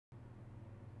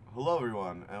Hello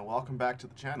everyone, and welcome back to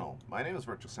the channel. My name is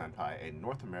Virtual Senpai, a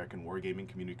North American wargaming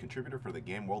community contributor for the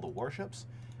game World of Warships,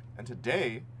 and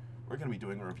today we're going to be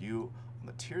doing a review on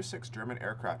the Tier 6 German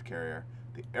aircraft carrier,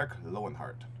 the Erich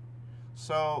Loewenhardt.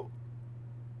 So,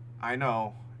 I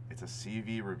know it's a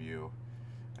CV review,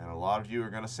 and a lot of you are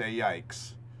going to say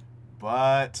yikes,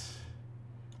 but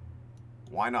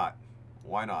why not?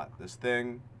 Why not? This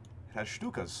thing, it has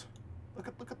Stukas. Look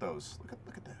at those. Look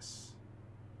at this.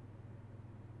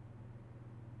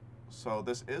 So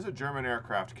this is a German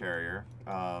aircraft carrier.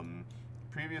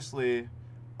 Previously,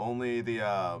 only the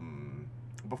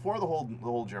before the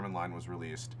whole German line was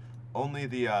released, only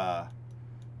the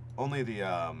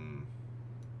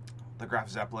Graf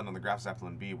Zeppelin and the Graf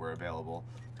Zeppelin B were available.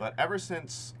 But ever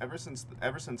since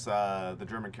the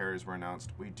German carriers were announced,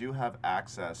 we do have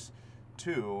access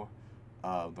to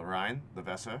the Rhine, the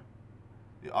Weser,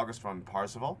 the August von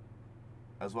Parzival,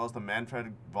 as well as the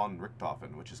Manfred von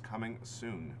Richthofen, which is coming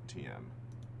soon, TM.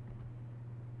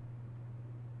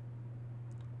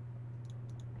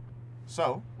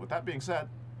 So, with that being said,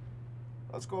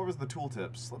 let's go over the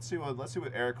tooltips. Let's see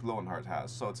what Erich Loewenhardt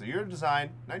has. So it's a year of design,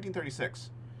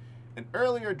 1936. An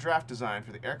earlier draft design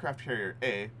for the aircraft carrier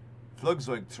A,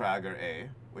 Flugzeugträger A,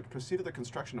 which preceded the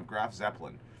construction of Graf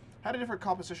Zeppelin, had a different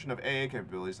composition of AA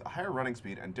capabilities, a higher running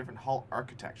speed, and different hull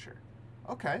architecture.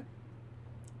 Okay.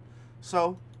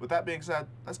 So, with that being said,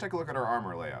 let's take a look at our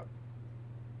armor layout.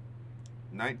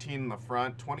 19 in the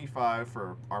front, 25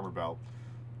 for armor belt,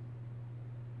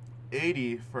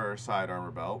 80 for side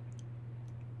armor belt,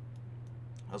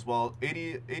 as well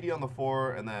 80 on the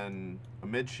fore, and then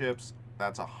amidships,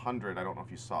 that's 100. I don't know if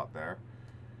you saw it there.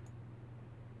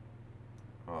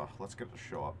 Let's get it to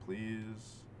show up,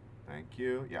 please. Thank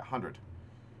you. Yeah, 100.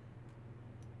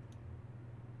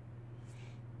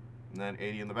 And then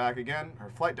 80 in the back again. Her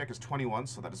flight deck is 21,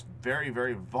 so that is very,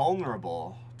 very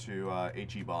vulnerable to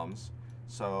HE bombs.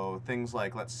 So things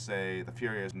like, let's say, the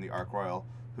Furious and the Ark Royal,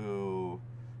 who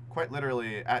quite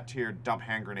literally at tier dump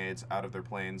hand grenades out of their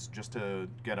planes just to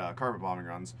get carpet bombing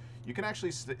runs. You can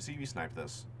actually CV snipe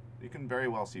this. You can very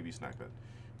well CV snipe it.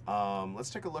 Let's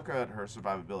take a look at her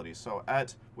survivability. So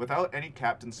without any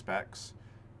captain specs,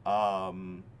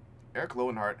 Erich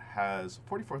Loewenhardt has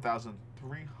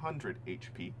 44,300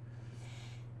 HP.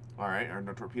 Alright, and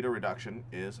our torpedo reduction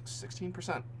is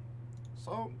 16%.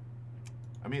 So,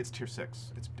 I mean, it's tier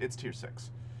 6. It's tier 6.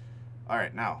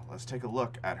 Alright, now, let's take a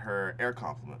look at her air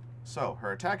complement. So,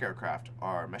 her attack aircraft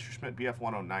are Messerschmitt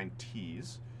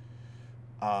Bf-109Ts.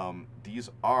 These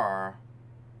are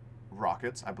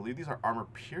rockets. I believe these are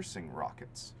armor-piercing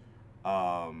rockets.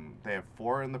 They have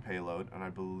 4 in the payload, and I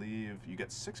believe you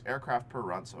get 6 aircraft per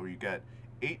run, so you get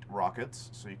 8 rockets,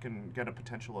 so you can get a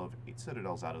potential of 8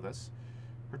 citadels out of this.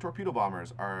 Her torpedo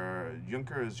bombers are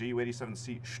Junkers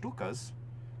Ju-87C Stukas.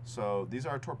 So these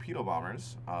are torpedo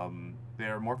bombers. They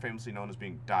are more famously known as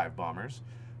being dive bombers,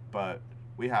 but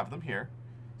we have them here.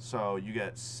 So you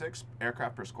get 6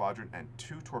 aircraft per squadron and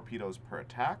 2 torpedoes per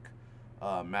attack.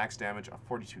 Max damage of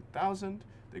 42,000.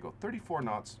 They go 34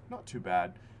 knots, not too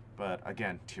bad, but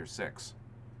again, tier 6.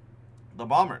 The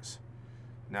bombers.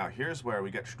 Now here's where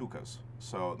we get Stukas.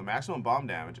 So the maximum bomb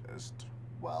damage is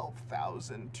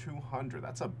 12,200.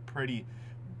 That's a pretty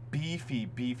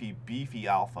beefy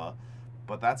alpha.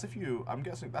 But that's if you, I'm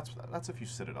guessing that's if you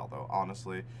citadel though,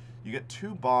 honestly. You get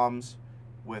 2 bombs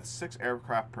with 6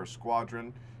 aircraft per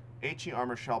squadron, HE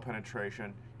armor shell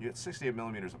penetration. You get 68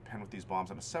 millimeters of pen with these bombs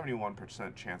and a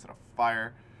 71% chance at a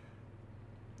fire.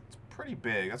 It's pretty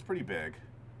big. That's pretty big.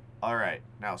 All right,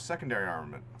 now secondary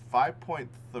armament,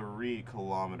 5.3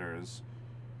 kilometers.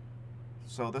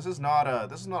 So this is not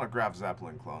a Graf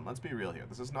Zeppelin clone. Let's be real here.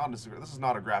 This is not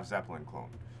a Graf Zeppelin clone.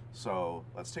 So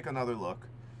let's take another look.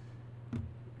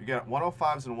 You get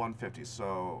 105s and 150s.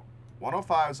 So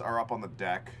 105s are up on the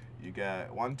deck. You get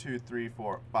 1, 2, 3,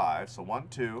 4, 5. So 1,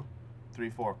 2, 3,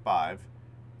 4, 5,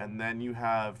 and then you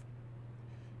have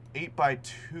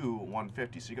 8x2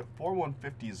 150. So you get 4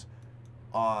 150s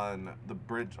on the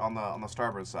bridge on the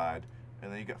starboard side,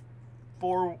 and then you get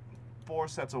four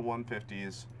sets of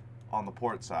 150s on the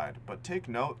port side. But take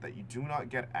note that you do not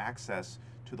get access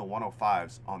to the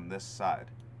 105s on this side.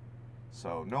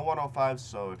 So no 105s.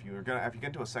 So if you get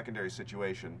into a secondary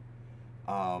situation,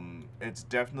 it's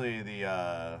definitely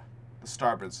the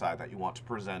starboard side that you want to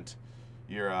present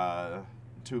your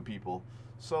 2 people.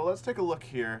 So let's take a look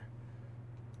here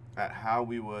at how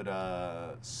we would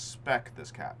spec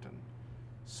this captain.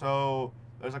 So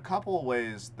there's a couple of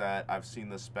ways that I've seen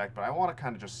this spec, but I want to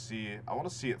kind of just see. I want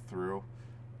to see it through.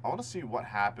 I want to see what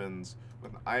happens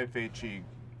with an IFHE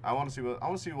I want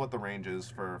to see what the range is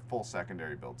for full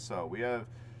secondary build. So we have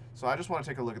So I just want to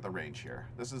take a look at the range here.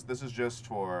 This is just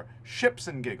for ships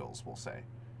and giggles, we'll say.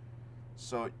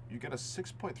 So you get a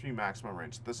 6.3 maximum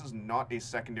range. This is not a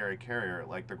secondary carrier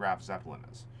like the Graf Zeppelin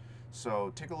is.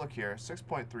 So take a look here,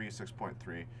 6.3,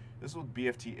 6.3. This is with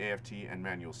BFT, AFT, and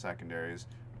manual secondaries.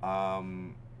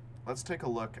 Let's take a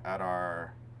look at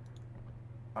our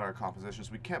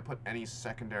compositions. We can't put any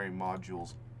secondary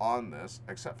modules on this,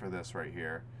 except for this right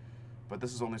here. But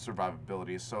this is only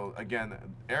survivability. So again,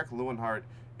 Erich Loewenhardt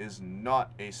is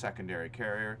not a secondary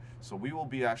carrier. So we will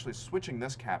be actually switching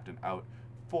this captain out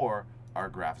for our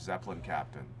Graf Zeppelin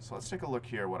captain. So let's take a look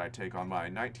here what I take on my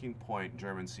 19-point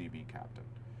German CB captain.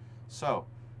 So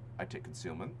I take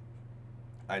concealment,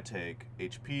 I take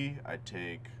HP, I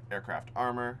take aircraft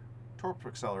armor, torp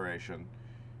acceleration,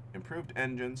 improved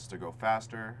engines to go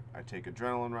faster, I take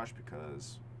adrenaline rush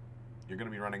because you're going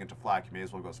to be running into flak, you may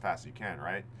as well go as fast as you can,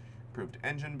 right? Improved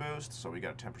engine boost, so we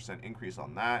got a 10% increase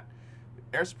on that.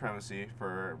 Air supremacy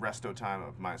for resto time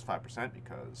of -5%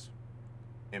 because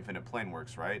infinite plane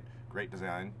works, right? Great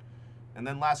design. And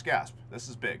then last gasp. This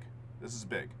is big. This is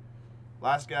big.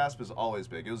 Last gasp is always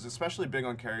big. It was especially big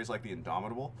on carriers like the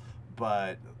Indomitable,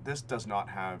 but this does not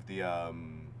have the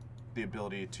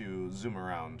ability to zoom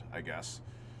around, I guess.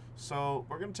 So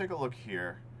we're going to take a look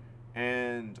here,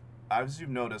 and as you've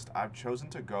noticed, I've chosen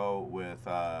to go with,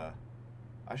 I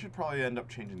should probably end up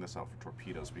changing this out for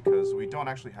torpedoes because we don't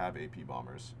actually have AP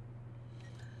bombers.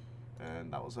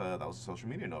 And that was a social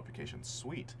media notification.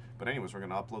 Sweet. But anyways, we're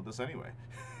going to upload this anyway.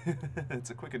 It's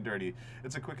a quick and dirty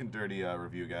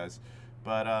review, guys.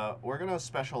 But we're going to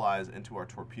specialize into our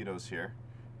torpedoes here.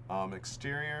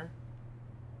 Exterior,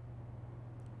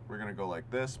 we're going to go like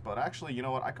this. But actually, you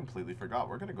know what? I completely forgot.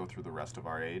 We're going to go through the rest of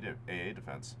our AA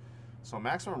defense. So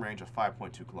maximum range of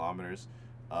 5.2 kilometers.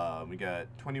 We got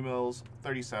 20 mils,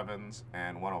 37s,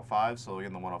 and 105s. So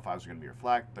again, the 105s are going to be your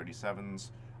flak.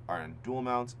 37s are in dual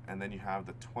mounts. And then you have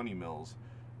the 20 mils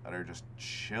that are just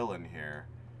chilling here.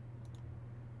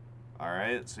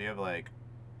 Alright, so you have like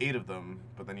 8 of them,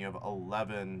 but then you have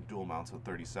 11 dual mounts of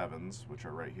 37s, which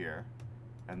are right here.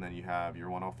 And then you have your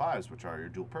 105s, which are your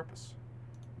dual purpose.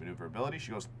 Maneuverability,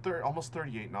 she goes almost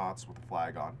 38 knots with the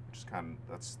flag on, which is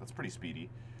that's pretty speedy.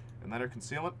 And then her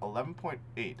concealment,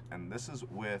 11.8, and this is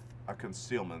with a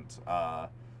concealment.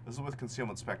 This is with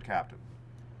concealment spec captain.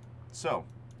 So,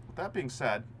 with that being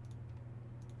said,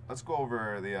 let's go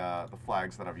over the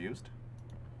flags that I've used.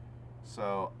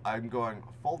 So I'm going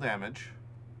full damage,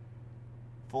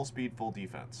 full speed, full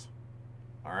defense.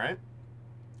 All right.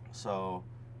 So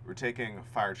we're taking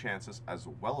fire chances as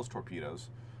well as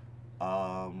torpedoes.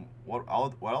 What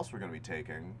else we're going to be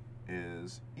taking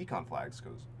is econ flags,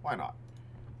 because why not?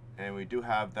 And we do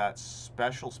have that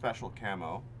special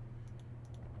camo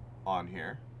on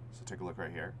here. So take a look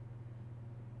right here.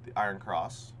 The Iron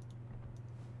Cross,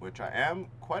 which I am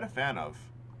quite a fan of.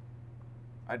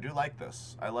 I do like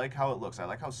this. I like how it looks. I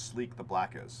like how sleek the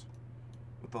black is.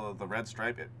 With the red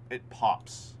stripe, it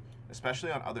pops.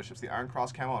 Especially on other ships. The Iron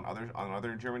Cross camo on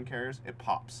other German carriers, it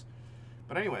pops.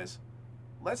 But anyways,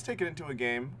 let's take it into a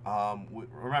game.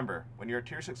 Remember, when you're a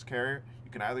tier 6 carrier,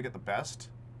 you can either get the best,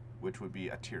 which would be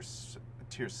a tier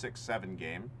 6-7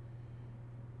 game,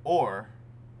 or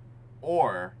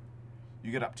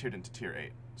you get up tiered into tier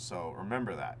 8. So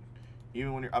remember that.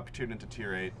 Even when you're up tiered into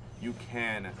tier 8, you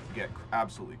can get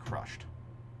absolutely crushed.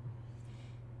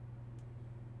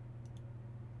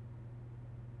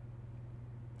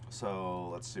 So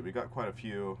let's see, we got quite a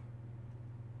few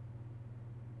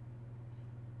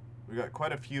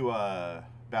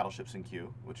battleships in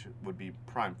queue, which would be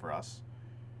prime for us.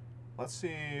 Let's see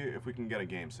if we can get a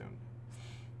game soon.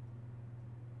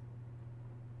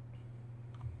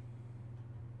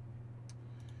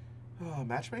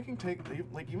 Matchmaking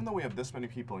even though we have this many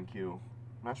people in queue,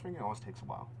 matchmaking always takes a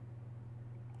while.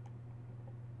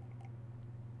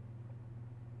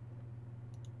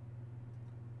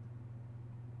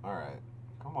 All right,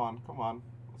 come on,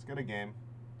 let's get a game.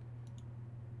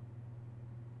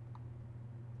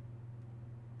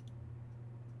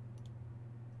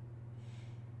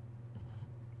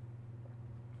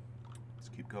 Let's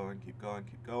keep going.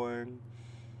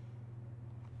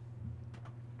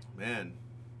 Man.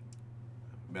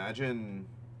 Imagine,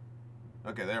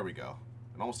 okay, there we go.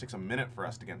 It almost takes a minute for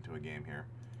us to get into a game here.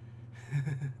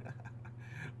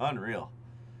 Unreal.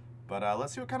 But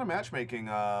let's see what kind of matchmaking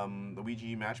the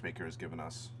WG matchmaker has given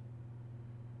us.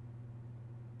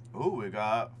 Ooh, we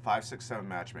got 5, 6, 7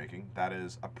 matchmaking. That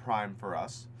is a prime for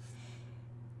us.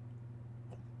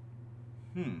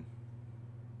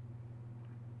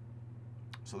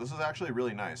 So this is actually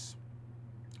really nice.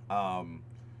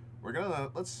 We're gonna,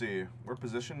 let's see, we're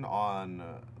positioned on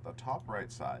the top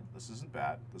right side. This isn't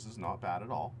bad. This is not bad at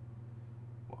all.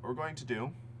 What we're going to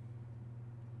do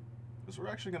is we're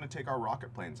actually going to take our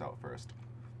rocket planes out first.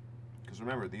 Because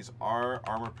remember, these are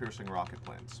armor-piercing rocket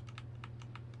planes.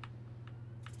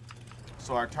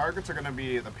 So our targets are going to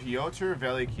be the Piotr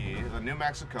Veliki, the New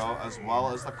Mexico, as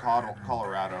well as the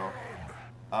Colorado.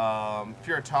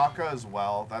 Furitaka as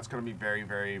well. That's going to be very,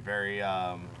 very, very...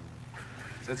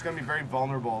 it's going to be very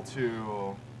vulnerable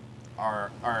to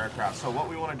our aircraft. So what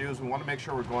we want to do is we want to make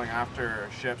sure we're going after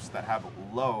ships that have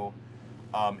low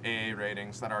AA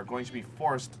ratings that are going to be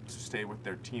forced to stay with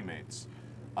their teammates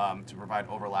to provide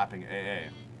overlapping AA.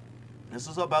 This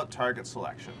is about target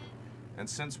selection. And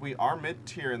since we are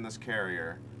mid-tier in this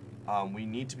carrier, we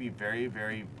need to be very,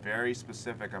 very, very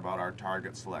specific about our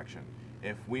target selection.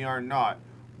 If we are not,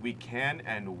 we can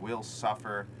and will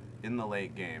suffer in the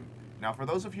late game. Now, for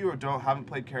those of you who haven't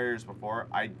played carriers before,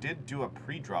 I did do a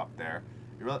pre-drop there,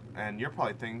 and you're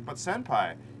probably thinking, but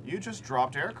Senpai, you just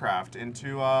dropped aircraft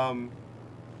into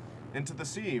the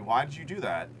sea. Why did you do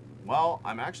that? Well,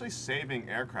 I'm actually saving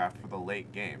aircraft for the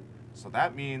late game. So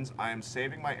that means I am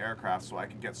saving my aircraft so I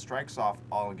can get strikes off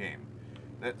all game.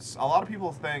 A lot of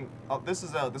people think, oh, this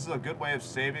is a good way of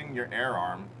saving your air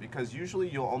arm, because usually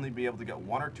you'll only be able to get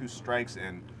 1 or 2 strikes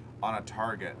in on a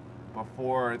target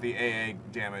before the AA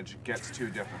damage gets too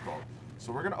difficult.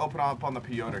 So we're going to open up on the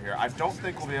Piotr here. I don't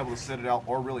think we'll be able to citadel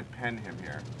or really pen him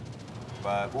here,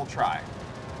 but we'll try.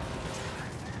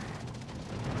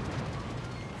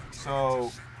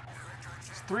 So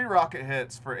it's 3 rocket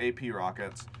hits for AP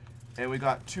rockets, and we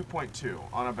got 2.2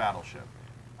 on a battleship.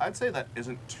 I'd say that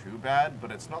isn't too bad,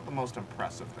 but it's not the most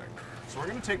impressive thing. So we're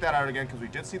going to take that out again because we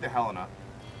did see the Helena.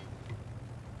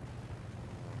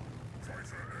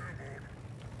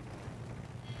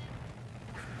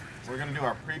 We're going to do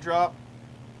our pre-drop,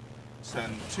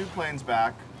 send 2 planes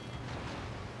back.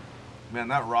 Man,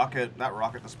 that rocket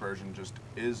dispersion just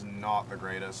is not the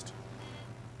greatest.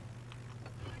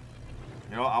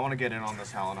 You know what? I want to get in on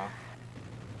this Helena.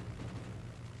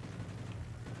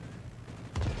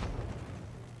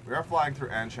 We are flying through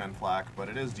Anshan flak, but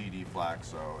it is DD flak,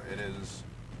 so it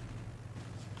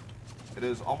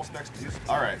is almost next to use.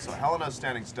 Alright, so Helena is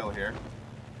standing still here.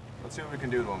 Let's see what we can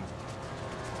do to him.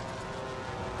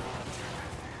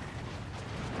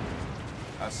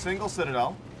 A single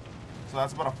citadel, so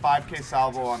that's about a 5k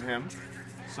salvo on him.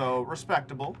 So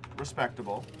respectable,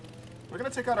 respectable. We're gonna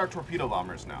take out our torpedo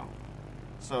bombers now.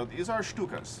 So these are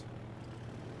Stukas.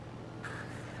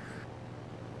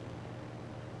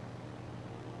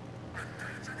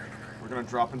 We're gonna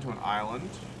drop into an island.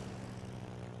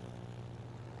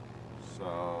 So,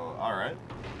 alright.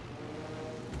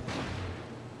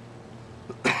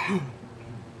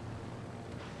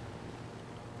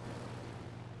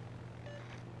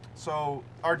 So,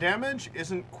 our damage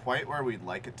isn't quite where we'd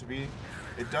like it to be.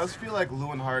 It does feel like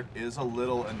Loewenhardt is a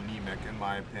little anemic, in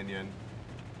my opinion.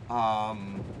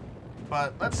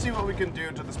 But let's see what we can do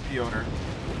to this Piotr.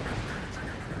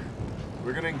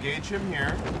 We're gonna engage him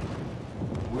here.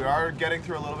 We are getting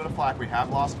through a little bit of flak. We have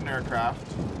lost an aircraft.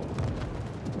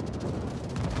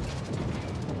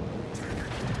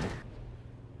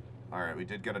 Alright, we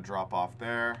did get a drop off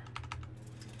there.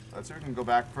 Let's see if we can go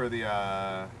back for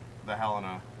the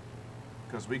Helena,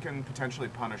 because we can potentially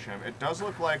punish him. It does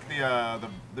look like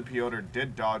the Piotr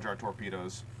did dodge our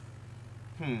torpedoes.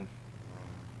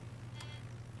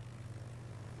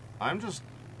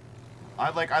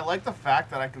 I like the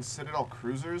fact that I can citadel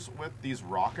cruisers with these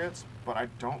rockets, but I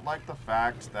don't like the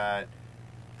fact that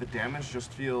the damage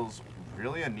just feels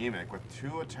really anemic with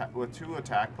two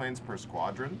attack planes per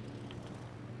squadron.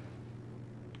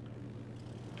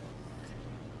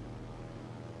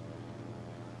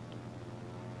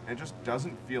 It just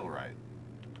doesn't feel right.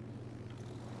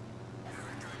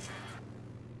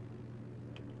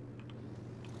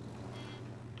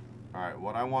 Alright,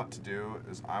 what I want to do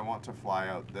is I want to fly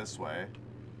out this way,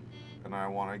 and I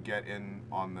want to get in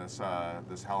on this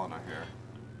this Helena here.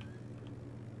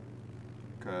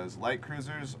 Because light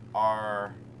cruisers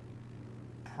are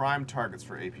prime targets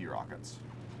for AP rockets.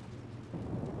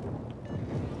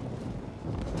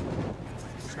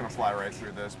 Just gonna fly right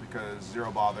through this because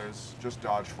zero bothers, just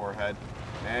dodge forehead,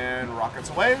 and rockets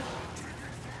away.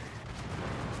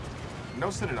 No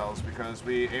citadels because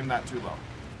we aimed that too low.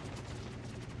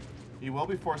 He will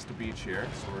be forced to beach here,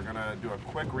 so we're gonna do a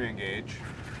quick re-engage.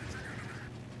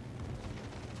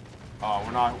 Oh,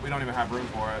 we don't even have room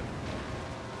for it.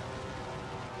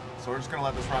 So we're just gonna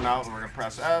let this run out and we're gonna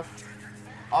press F.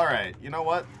 Alright, you know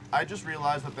what? I just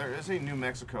realized that there is a New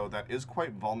Mexico that is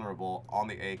quite vulnerable on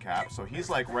the A cap, so he's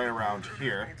like right around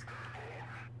here.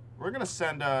 We're gonna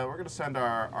send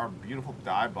our beautiful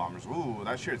dive bombers. Ooh,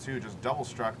 that shit too just double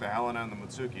struck the Helena and the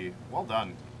Mutsuki. Well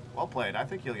done. Well played. I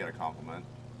think he'll get a compliment.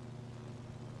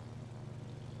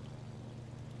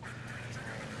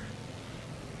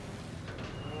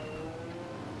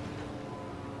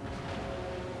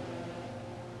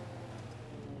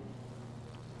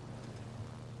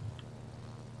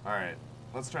 Alright,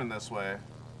 let's turn this way.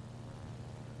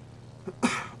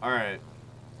 Alright.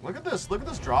 Look at this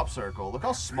drop circle. Look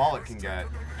how small it can get.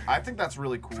 I think that's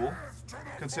really cool,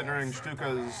 considering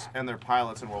Stukas and their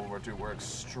pilots in World War II were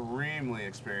extremely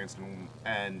experienced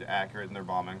and accurate in their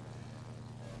bombing.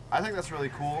 I think that's really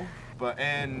cool,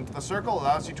 and the circle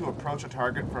allows you to approach a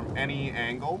target from any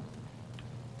angle.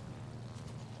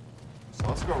 So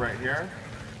let's go right here.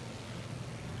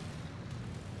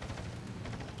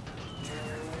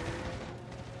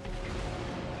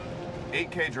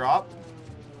 8K drop.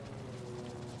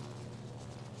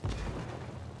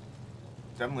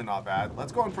 Definitely not bad.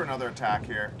 Let's go in for another attack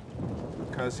here,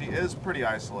 because he is pretty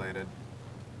isolated.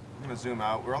 I'm going to zoom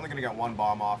out. We're only going to get one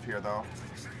bomb off here, though.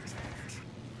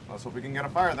 Let's hope we can get a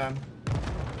fire then.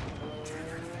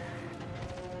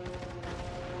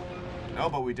 No,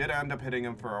 but we did end up hitting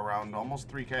him for around almost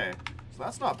 3K. So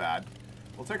that's not bad.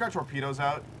 We'll take our torpedoes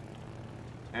out.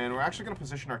 And we're actually going to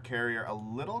position our carrier a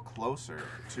little closer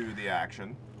to the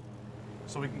action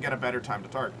so we can get a better time to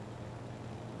target.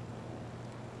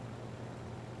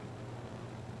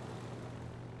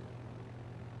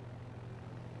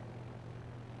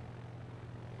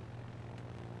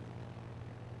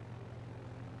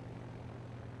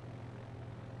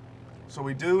 So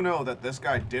we do know that this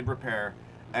guy did repair,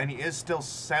 and he is still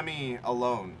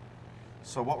semi-alone.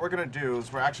 So what we're going to do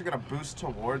is we're actually going to boost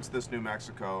towards this New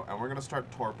Mexico, and we're going to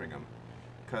start torping him,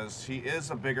 because he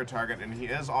is a bigger target, and he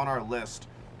is on our list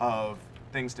of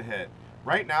things to hit.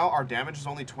 Right now, our damage is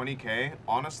only 20k.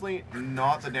 Honestly,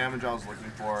 not the damage I was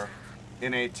looking for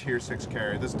in a tier 6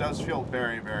 carrier. This does feel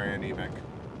very, very anemic.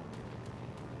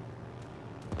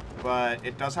 But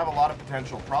it does have a lot of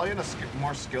potential. Probably in a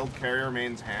more skilled carrier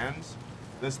main's hands,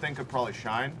 this thing could probably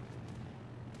shine.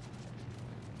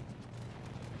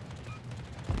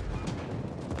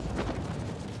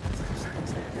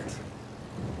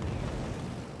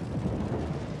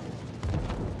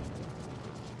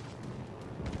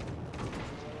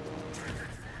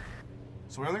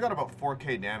 So we only got about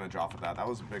 4k damage off of that. That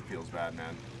was a big feels bad,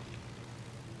 man.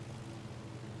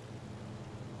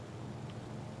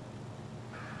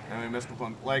 And we missed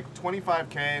one. Like,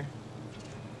 25k,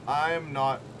 I am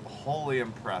not wholly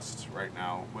impressed right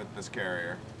now with this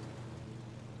carrier.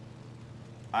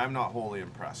 I'm not wholly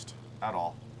impressed at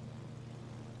all.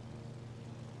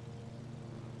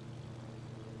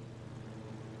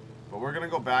 But we're going to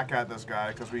go back at this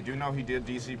guy because we do know he did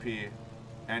DCP.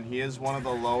 And he is one of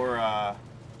the lower AA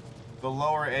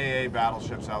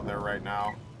battleships out there right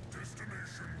now.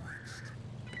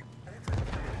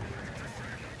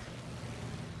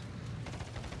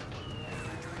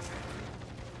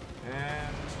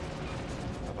 And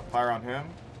got the fire on him.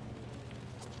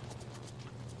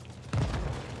 I'm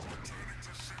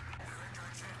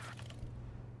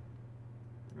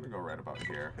gonna go right about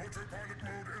here.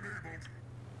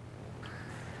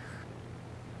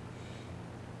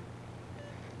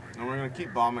 And we're going to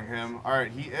keep bombing him.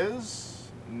 Alright, he is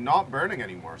not burning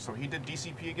anymore, so he did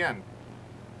DCP again.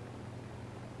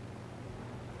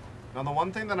 Now, the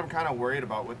one thing that I'm kind of worried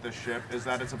about with this ship is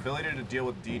that its ability to deal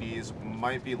with DDs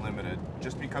might be limited,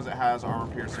 just because it has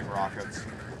armor-piercing rockets.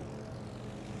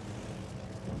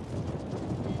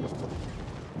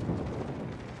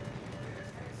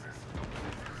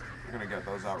 We're going to get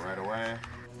those out right away.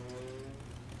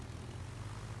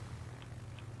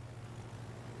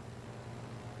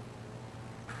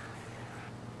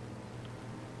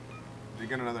 Did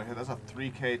get another hit. That's a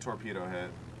 3k torpedo hit.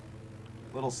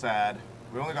 Little sad.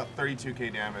 We only got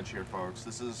 32k damage here, folks.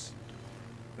 This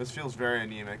feels very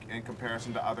anemic in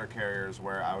comparison to other carriers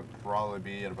where I would probably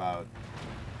be at about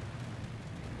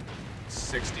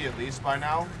 60 at least by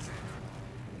now.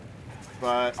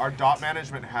 But our dot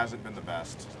management hasn't been the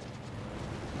best.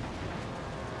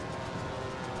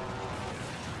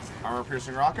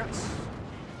 Armor-piercing rockets.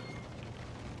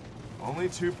 Only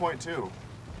 2.2.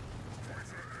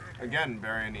 Again,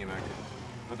 very anemic.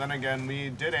 But then again, we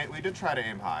did try to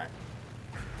aim high.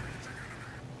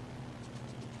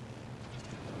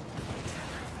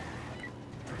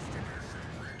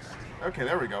 Okay,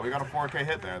 there we go. We got a 4k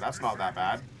hit there. That's not that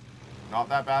bad. Not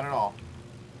that bad at all.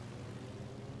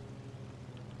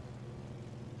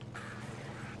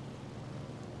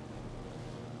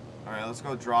 All right, let's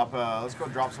go drop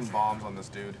some bombs on this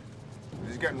dude.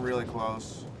 He's getting really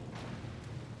close.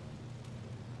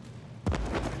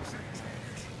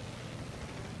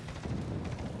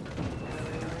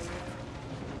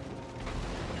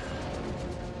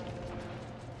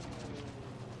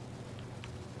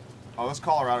 Oh, this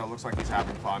Colorado looks like he's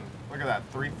having fun. Look at that,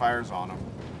 3 fires on him.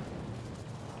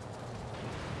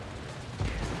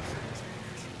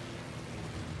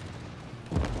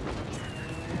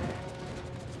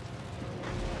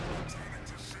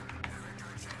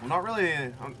 Well, not really,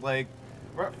 like,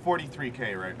 we're at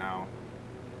 43K right now.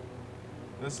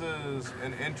 This is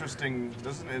an interesting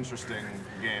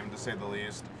game, to say the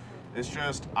least. It's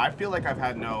just, I feel like I've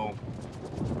had no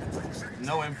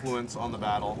influence on the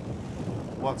battle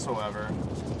whatsoever.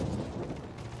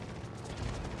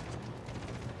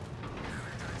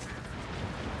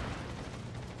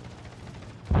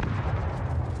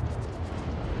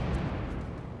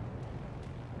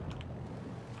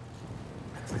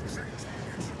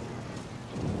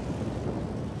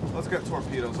 Let's get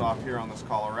torpedoes off here on this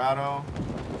Colorado.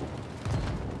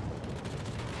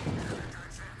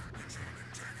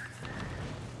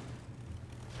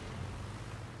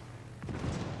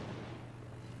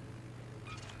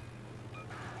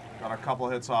 Got a couple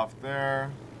hits off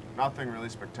there. Nothing really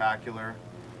spectacular.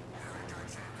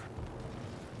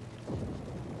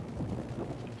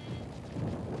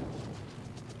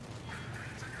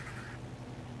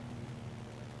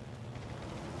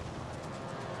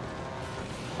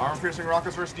 Armor-piercing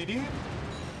rockets versus DD?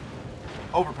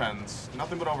 Overpens.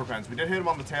 Nothing but overpens. We did hit him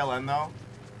on the tail end, though,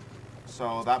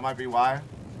 so that might be why.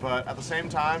 But at the same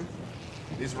time,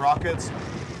 these rockets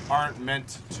aren't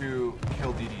meant to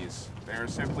kill DDs. They're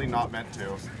simply not meant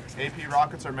to. AP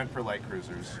rockets are meant for light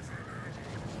cruisers.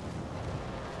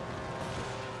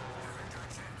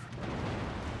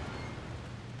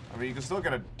 I mean, you can still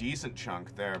get a decent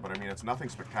chunk there, but I mean, it's nothing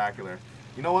spectacular.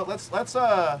 You know what? Let's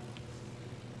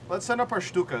send up our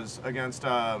Stukas against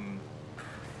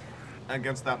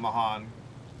that Mahan.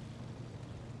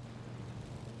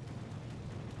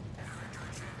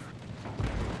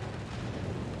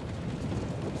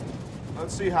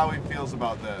 Let's see how he feels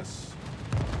about this.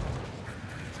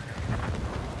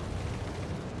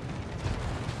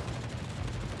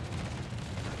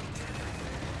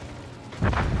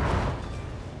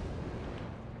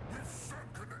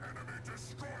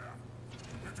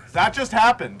 That just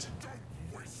happened.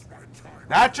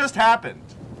 That just happened.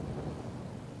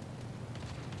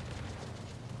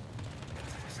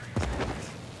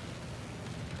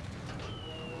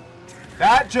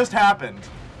 That just happened.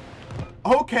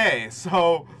 Okay,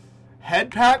 so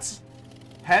head pats,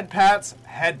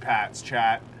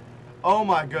 chat. Oh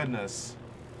my goodness.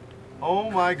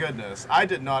 Oh my goodness. I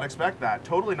did not expect that.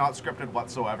 Totally not scripted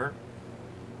whatsoever.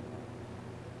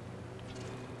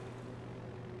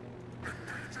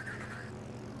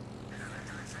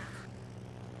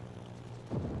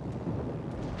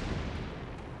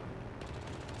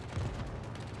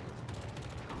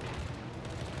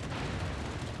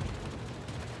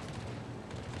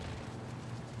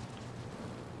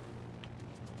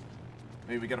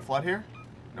 Maybe we get a flood here?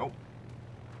 Nope.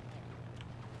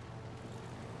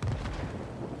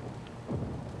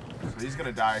 So he's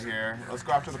gonna die here. Let's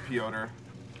go after the Piotr.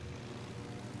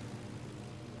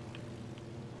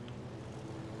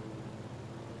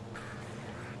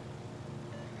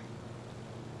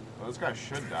 Well, this guy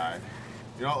should die.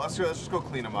 You know, let's just go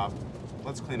clean him up.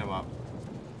 Let's clean him up.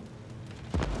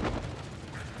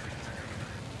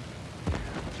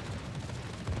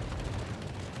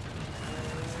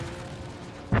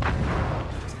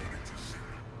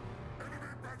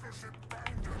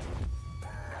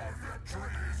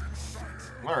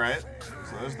 Alright,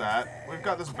 so there's that. We've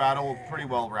got this battle pretty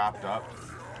well wrapped up.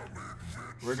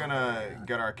 We're gonna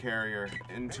get our carrier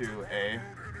into A.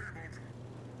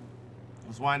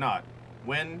 Because why not?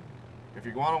 Win. If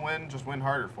you want to win, just win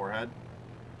harder, forehead.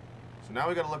 So now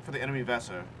we gotta look for the enemy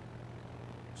vessel.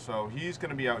 So he's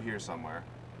gonna be out here somewhere.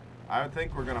 I would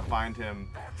think we're gonna find him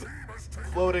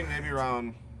floating maybe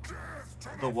around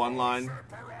the 1 line.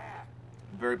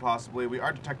 Very possibly. We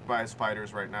are detected by his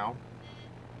fighters right now.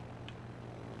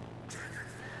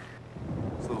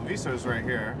 So the Visor's right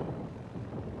here.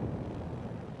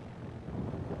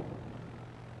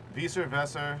 Visor,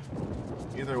 Vesser,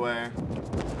 either way.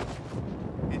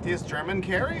 It is German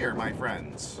carrier, my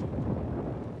friends.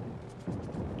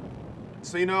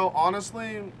 So, you know,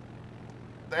 honestly,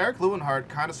 the Erich Loewenhardt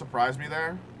kind of surprised me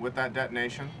there with that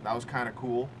detonation. That was kind of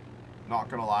cool, not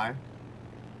gonna lie.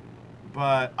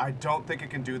 But I don't think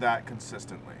it can do that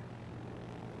consistently.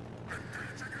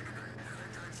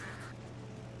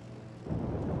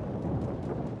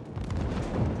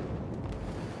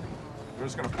 We're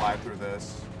just gonna fly through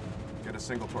this, get a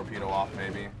single torpedo off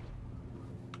maybe.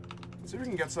 Let's see if we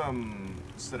can get some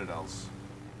citadels.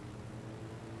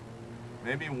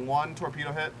 Maybe 1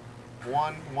 torpedo hit.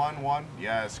 1.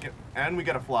 Yes, and we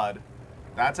get a flood.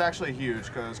 That's actually huge,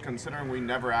 because considering we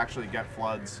never actually get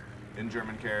floods in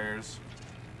German carriers.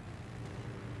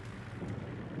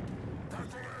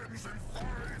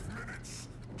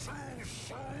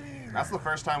 That's the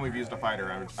first time we've used a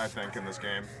fighter, I think, in this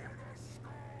game.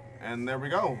 And there we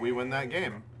go. We win that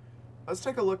game. Let's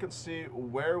take a look and see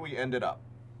where we ended up.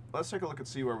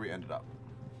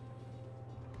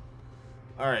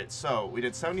 Alright, so we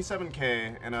did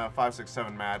 77k in a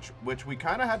 5-6-7 match, which we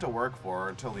kind of had to work for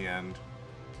until the end.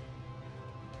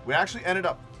 We actually ended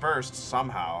up first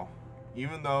somehow,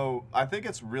 even though I think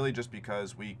it's really just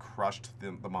because we crushed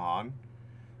the Mahan.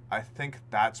 I think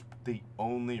that's the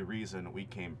only reason we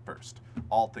came first,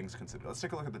 all things considered. Let's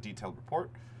take a look at the detailed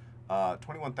report.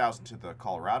 21,000 to the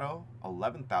Colorado,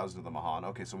 11,000 to the Mahan.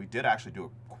 Okay, so we did actually do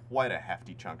quite a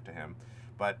hefty chunk to him,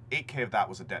 but 8k of that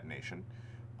was a detonation.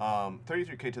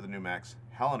 33k to the Numex.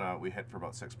 Helena, we hit for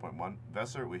about 6.1.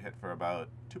 Vesser, we hit for about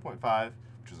 2.5,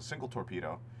 which is a single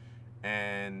torpedo.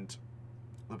 And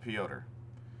the Piotr.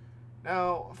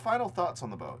 Now, final thoughts on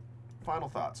the boat. Final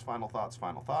thoughts.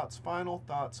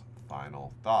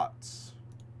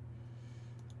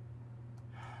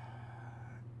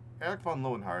 Erich von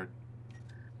Loewenhardt.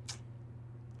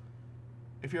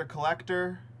 If you're a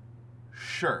collector,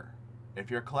 sure. If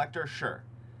you're a collector, sure.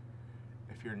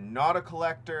 If you're not a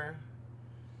collector,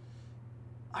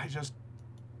 I just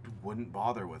wouldn't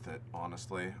bother with it,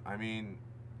 honestly. I mean,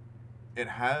 it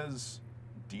has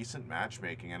decent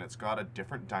matchmaking, and it's got a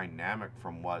different dynamic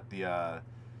from what the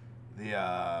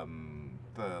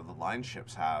line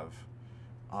ships have.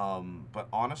 But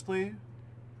honestly,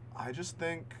 I just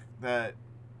think that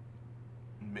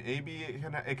maybe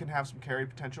it can have some carry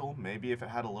potential. Maybe if it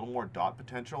had a little more dot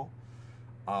potential.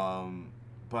 And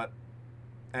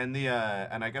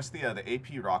I guess the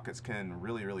AP rockets can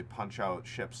really punch out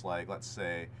ships like, let's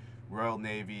say, Royal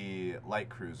Navy light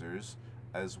cruisers,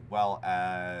 as well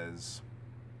as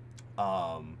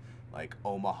like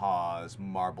Omahas,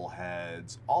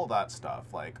 Marbleheads, all that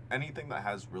stuff. Like anything that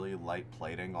has really light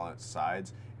plating on its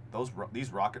sides,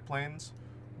 these rocket planes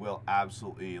will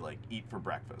absolutely like eat for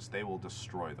breakfast. They will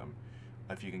destroy them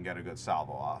if you can get a good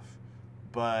salvo off.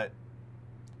 But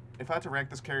if I had to rank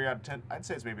this carrier out of 10, I'd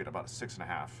say it's maybe at about a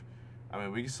 6.5. I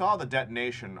mean, we saw the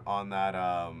detonation on that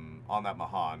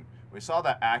Mahan. We saw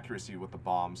that accuracy with the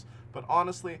bombs, but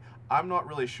honestly, I'm not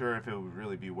really sure if it would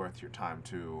really be worth your time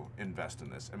to invest in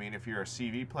this. I mean, if you're a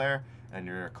CV player and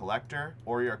you're a collector,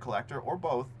 or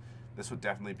both, this would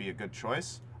definitely be a good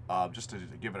choice. Just to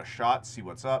give it a shot, see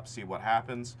what's up, see what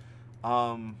happens.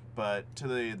 But to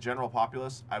the general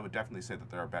populace, I would definitely say that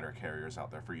there are better carriers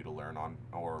out there for you to learn on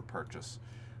or purchase.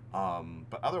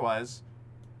 But otherwise,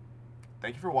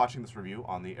 thank you for watching this review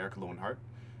on the Erich Loewenhardt.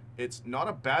 It's not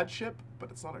a bad ship,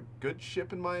 but it's not a good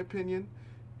ship in my opinion.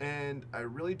 And I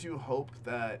really do hope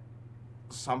that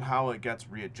somehow it gets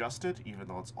readjusted, even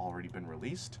though it's already been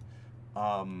released.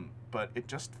 But it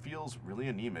just feels really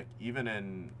anemic, even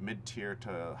in mid-tier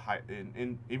to high,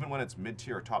 even when it's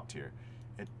mid-tier or top tier.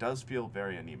 It does feel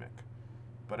very anemic.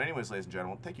 But anyways, ladies and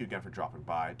gentlemen, thank you again for dropping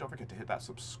by. Don't forget to hit that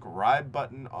subscribe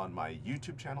button on my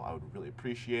YouTube channel. I would really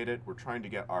appreciate it. We're trying to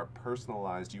get our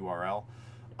personalized URL.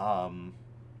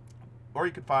 Or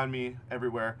you can find me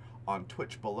everywhere on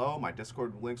Twitch below. My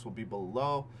Discord links will be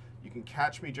below. You can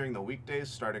catch me during the weekdays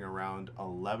starting around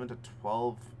 11 to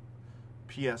 12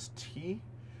 PST.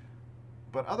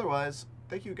 But otherwise,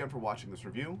 thank you again for watching this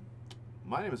review.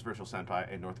 My name is Virtual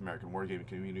Senpai, a North American Wargaming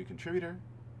community contributor,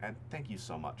 and thank you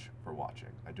so much for watching.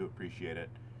 I do appreciate it.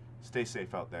 Stay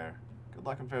safe out there. Good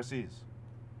luck and fair seas.